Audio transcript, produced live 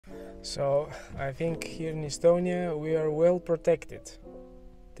So I think here in Estonia we are well protected.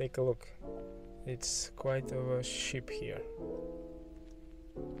 Take a look. It's quite of a ship here.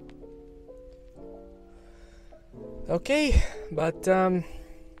 Okay, but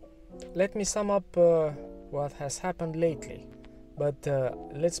let me sum up what has happened lately. But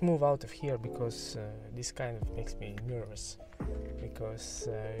let's move out of here because this kind of makes me nervous. Because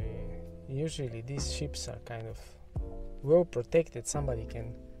usually these ships are kind of well protected. Somebody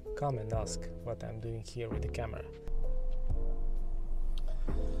can come and ask what I'm doing here with the camera.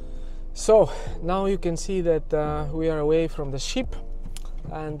 So now you can see that we are away from the ship,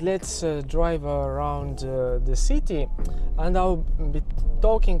 and let's drive around the city, and I'll be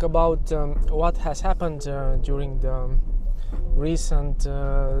talking about what has happened during the recent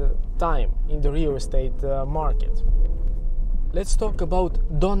time in the real estate market. Let's talk about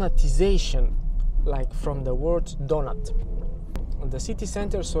donatization, like from the word donut. The city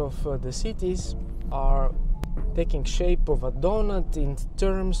centers of the cities are taking shape of a donut in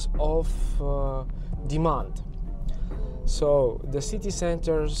terms of demand. So the city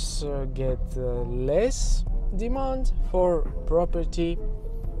centers get less demand for property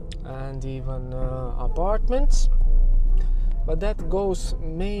and even apartments, but that goes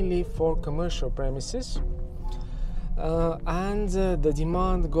mainly for commercial premises, and the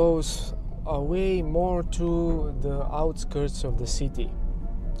demand goes away more to the outskirts of the city.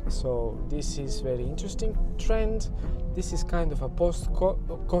 So this is very interesting trend. This is kind of a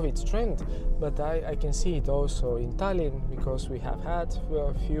post-COVID trend, but I can see it also in Tallinn, because we have had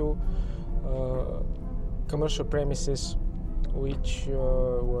a few commercial premises which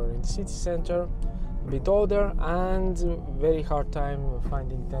were in the city center, a bit older, and very hard time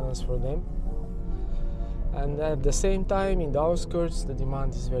finding tenants for them. And at the same time, in the outskirts, the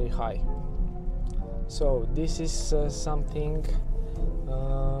demand is very high. So this is something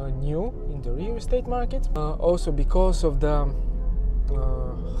new in the real estate market. Also because of the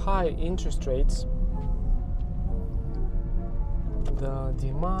high interest rates, the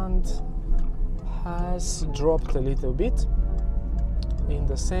demand has dropped a little bit, in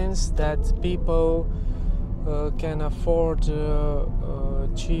the sense that people can afford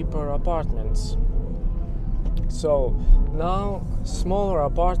cheaper apartments. So now smaller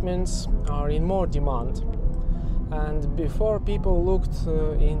apartments are in more demand, and before people looked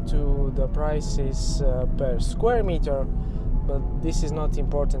into the prices per square meter, but this is not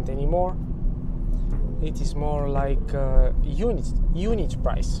important anymore. It is more like unit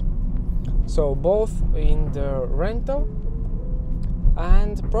price. So both in the rental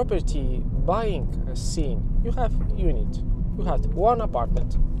and property buying scene, you have one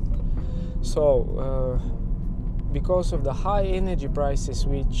apartment. So because of the high energy prices,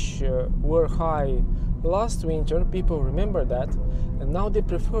 which were high last winter, people remember that, and now they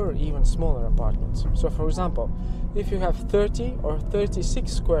prefer even smaller apartments. So for example, if you have 30 or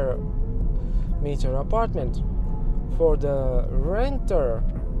 36 square meter apartment, for the renter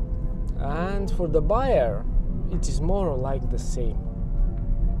and for the buyer, it is more or like the same.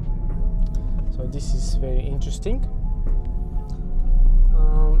 So this is very interesting.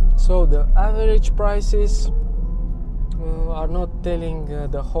 So the average prices are not telling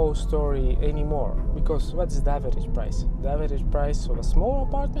the whole story anymore, because what is the average price? The average price of a small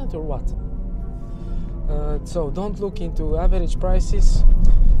apartment or what? So don't look into average prices,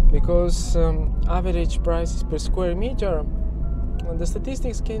 because average prices per square meter, the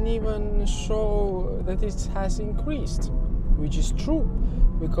statistics can even show that it has increased, which is true,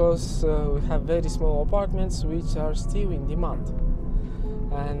 because we have very small apartments which are still in demand,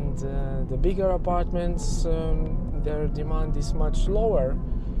 and the bigger apartments, their demand is much lower,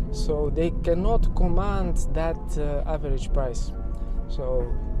 so they cannot command that average price.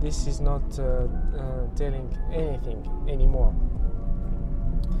 So this is not telling anything anymore.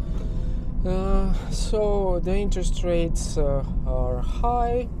 So the interest rates are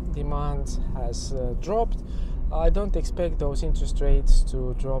high, demand has dropped. I don't expect those interest rates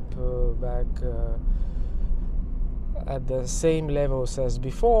to drop back at the same levels as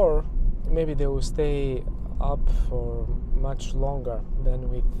before. Maybe they will stay up for much longer than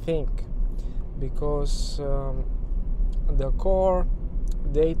we think, because the core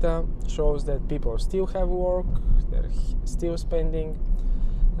data shows that people still have work, they're still spending,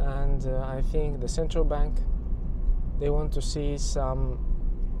 and I think the central bank, they want to see some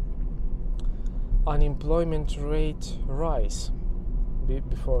unemployment rate rise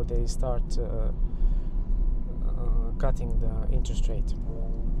before they start cutting the interest rate.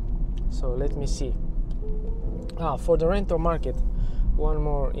 So let me see. For the rental market, one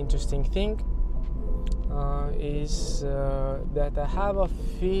more interesting thing. is that I have a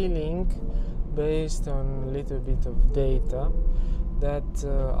feeling, based on a little bit of data, that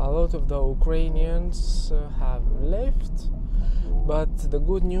a lot of the Ukrainians have left, but the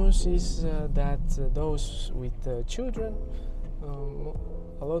good news is that those with children,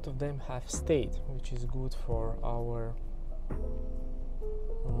 a lot of them have stayed, which is good for our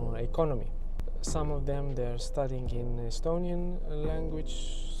economy. Some of them, they're studying in Estonian language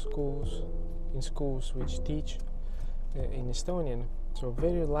schools, in schools which teach in Estonian. So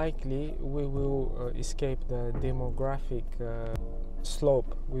very likely we will escape the demographic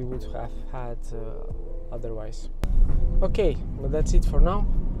slope we would have had otherwise. Okay, but that's it for now.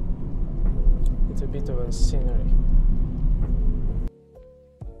 It's a bit of a scenery.